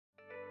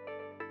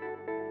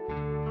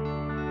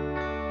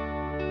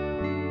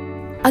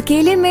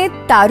अकेले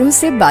में तारों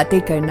से बातें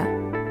करना,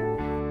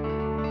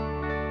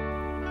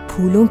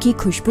 फूलों की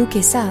खुशबू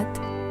के साथ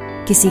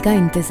किसी का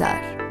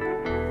इंतजार,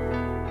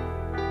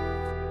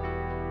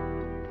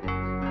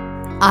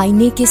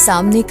 आईने के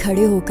सामने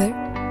खड़े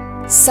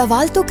होकर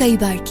सवाल तो कई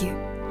बार किए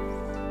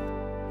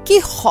कि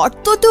हॉट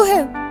तो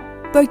है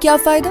पर क्या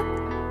फायदा,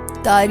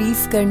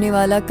 तारीफ करने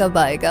वाला कब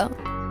आएगा।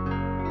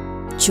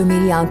 जो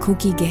मेरी आंखों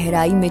की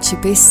गहराई में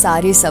छिपे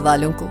सारे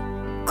सवालों को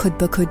खुद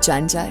ब खुद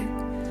जान जाए,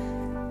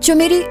 जो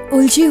मेरी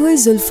उलझी हुई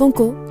जुल्फों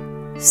को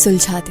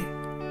सुलझा दे,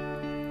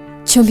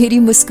 जो मेरी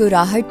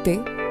मुस्कुराहट पे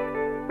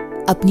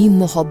अपनी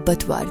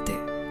मोहब्बत वार दे।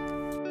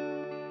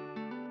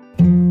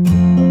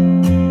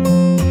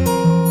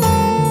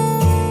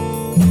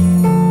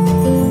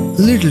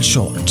 लिटिल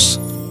शॉर्ट्स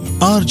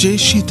आरजे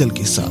शीतल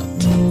के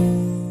साथ।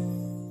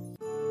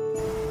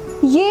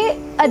 ये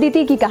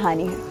अदिति की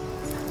कहानी है।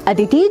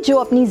 अदिति जो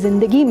अपनी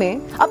जिंदगी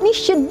में अपनी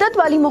शिद्दत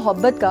वाली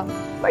मोहब्बत का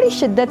बड़ी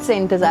शिद्दत से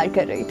इंतजार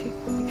कर रही थी।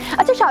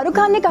 अच्छा, शाहरुख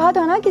खान ने कहा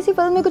था ना किसी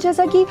फिल्म में कुछ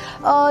ऐसा कि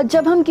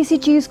जब हम किसी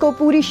चीज़ को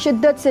पूरी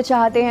शिद्दत से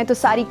चाहते हैं तो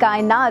सारी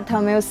कायनात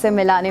हमें उससे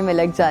मिलाने में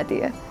लग जाती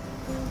है।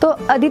 तो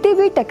अदिति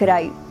भी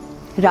टकराई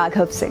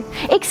राघव से।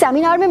 एक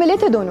सेमिनार में मिले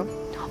थे दोनों,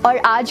 और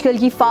आजकल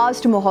की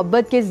फास्ट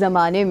मोहब्बत के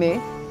ज़माने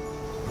में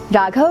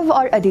राघव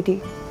और अदिति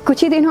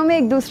कुछ ही दिनों में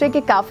एक दूसरे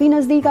के काफ़ी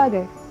नज़दीक आ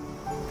गए।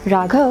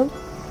 राघव,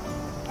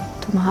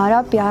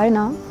 तुम्हारा प्यार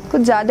ना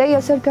कुछ ज़्यादा ही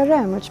असर कर रहा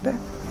है मुझ पर।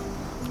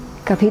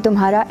 कभी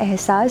तुम्हारा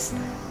एहसास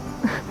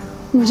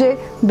मुझे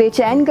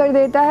बेचैन कर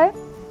देता है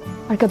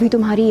और कभी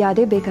तुम्हारी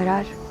यादें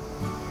बेकरार।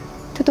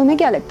 तो तुम्हें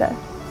क्या लगता है,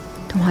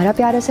 तुम्हारा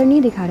प्यार असर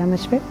नहीं दिखा रहा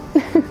मुझ पे?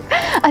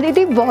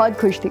 अदिति बहुत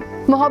खुश थी,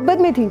 मोहब्बत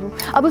में थी वो।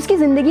 अब उसकी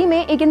ज़िंदगी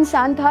में एक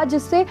इंसान था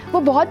जिससे वो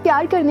बहुत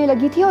प्यार करने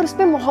लगी थी और उस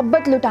पर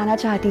मोहब्बत लुटाना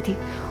चाहती थी,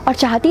 और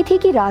चाहती थी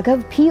कि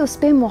राघव भी उस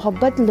पर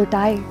मोहब्बत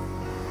लुटाए।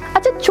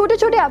 अच्छा, छोटे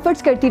छोटे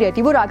एफर्ट्स करती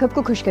रहती वो राघव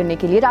को खुश करने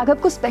के लिए, राघव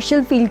को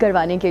स्पेशल फील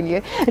करवाने के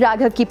लिए।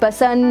 राघव की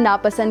पसंद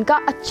नापसंद का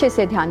अच्छे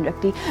से ध्यान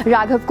रखती।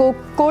 राघव को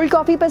कोल्ड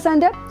कॉफ़ी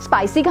पसंद है,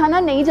 स्पाइसी खाना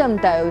नहीं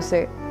जमता है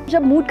उसे।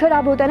 जब मूड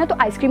खराब होता है ना तो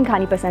आइसक्रीम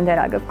खानी पसंद है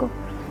राघव को।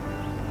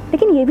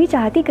 लेकिन ये भी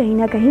चाहती कहीं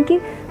ना कहीं कि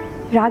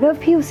राघव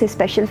भी उसे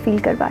स्पेशल फील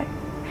करवाए।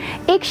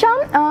 एक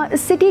शाम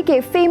सिटी के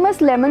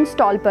फेमस लेमन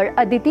स्टॉल पर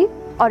अदिति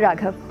और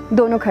राघव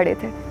दोनों खड़े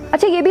थे।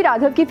 अच्छा, ये भी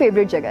राघव की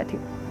फेवरेट जगह थी।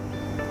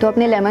 तो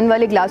अपने लेमन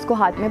वाले ग्लास को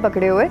हाथ में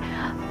पकड़े हुए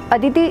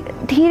अदिति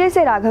धीरे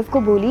से राघव को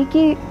बोली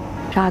कि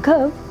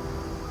राघव,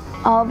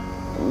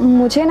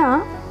 मुझे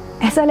ना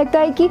ऐसा लगता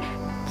है कि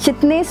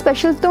जितने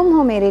स्पेशल तुम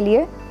हो मेरे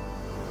लिए,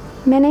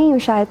 मैं नहीं हूँ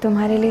शायद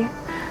तुम्हारे लिए।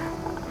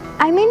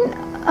 I mean,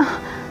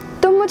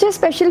 तुम मुझे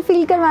स्पेशल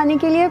फील करवाने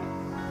के लिए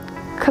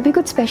कभी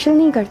कुछ स्पेशल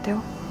नहीं करते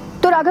हो।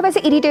 तो राघव ऐसे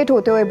इरिटेट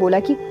होते हुए बोला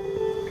कि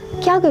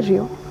क्या कर रही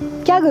हो,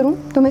 क्या करूँ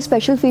तुम्हें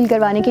स्पेशल फील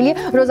करवाने के लिए?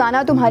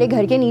 रोज़ाना तुम्हारे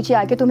घर के नीचे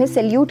आके तुम्हें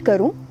सैल्यूट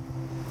करूँ?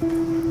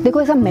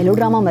 देखो, ऐसा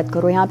मेलोड्रामा मत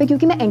करो यहाँ पे,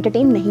 क्योंकि मैं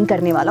एंटरटेन नहीं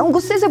करने वाला हूँ।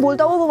 गुस्से से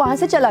बोलता हुआ वो वहाँ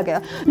से चला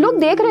गया। लोग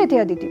देख रहे थे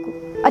अदिति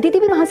को। अदिति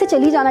भी वहाँ से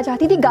चली जाना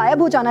चाहती थी,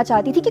 गायब हो जाना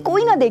चाहती थी कि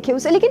कोई ना देखे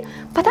उसे। लेकिन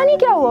पता नहीं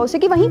क्या हुआ उसे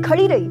कि वहीं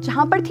खड़ी रही,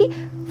 जहाँ पर थी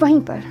वहीं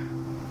पर,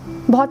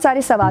 बहुत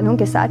सारे सवालों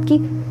के साथ कि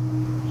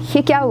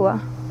ये क्या हुआ,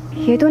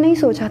 ये तो नहीं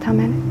सोचा था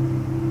मैंने।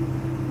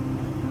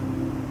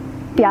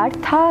 प्यार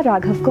था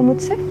राघव को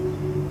मुझसे,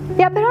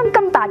 या फिर हम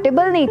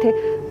कंपैटिबल नहीं थे,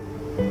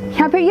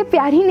 या फिर ये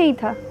प्यार ही नहीं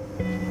था।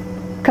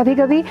 कभी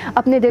कभी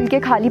अपने दिल के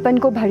खालीपन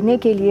को भरने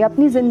के लिए,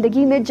 अपनी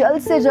ज़िंदगी में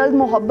जल्द से जल्द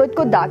मोहब्बत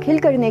को दाखिल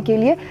करने के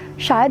लिए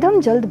शायद हम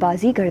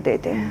जल्दबाजी कर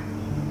देते हैं।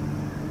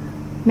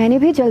 मैंने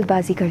भी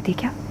जल्दबाजी कर दी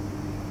क्या?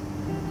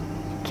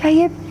 क्या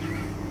ये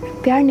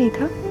प्यार नहीं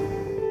था?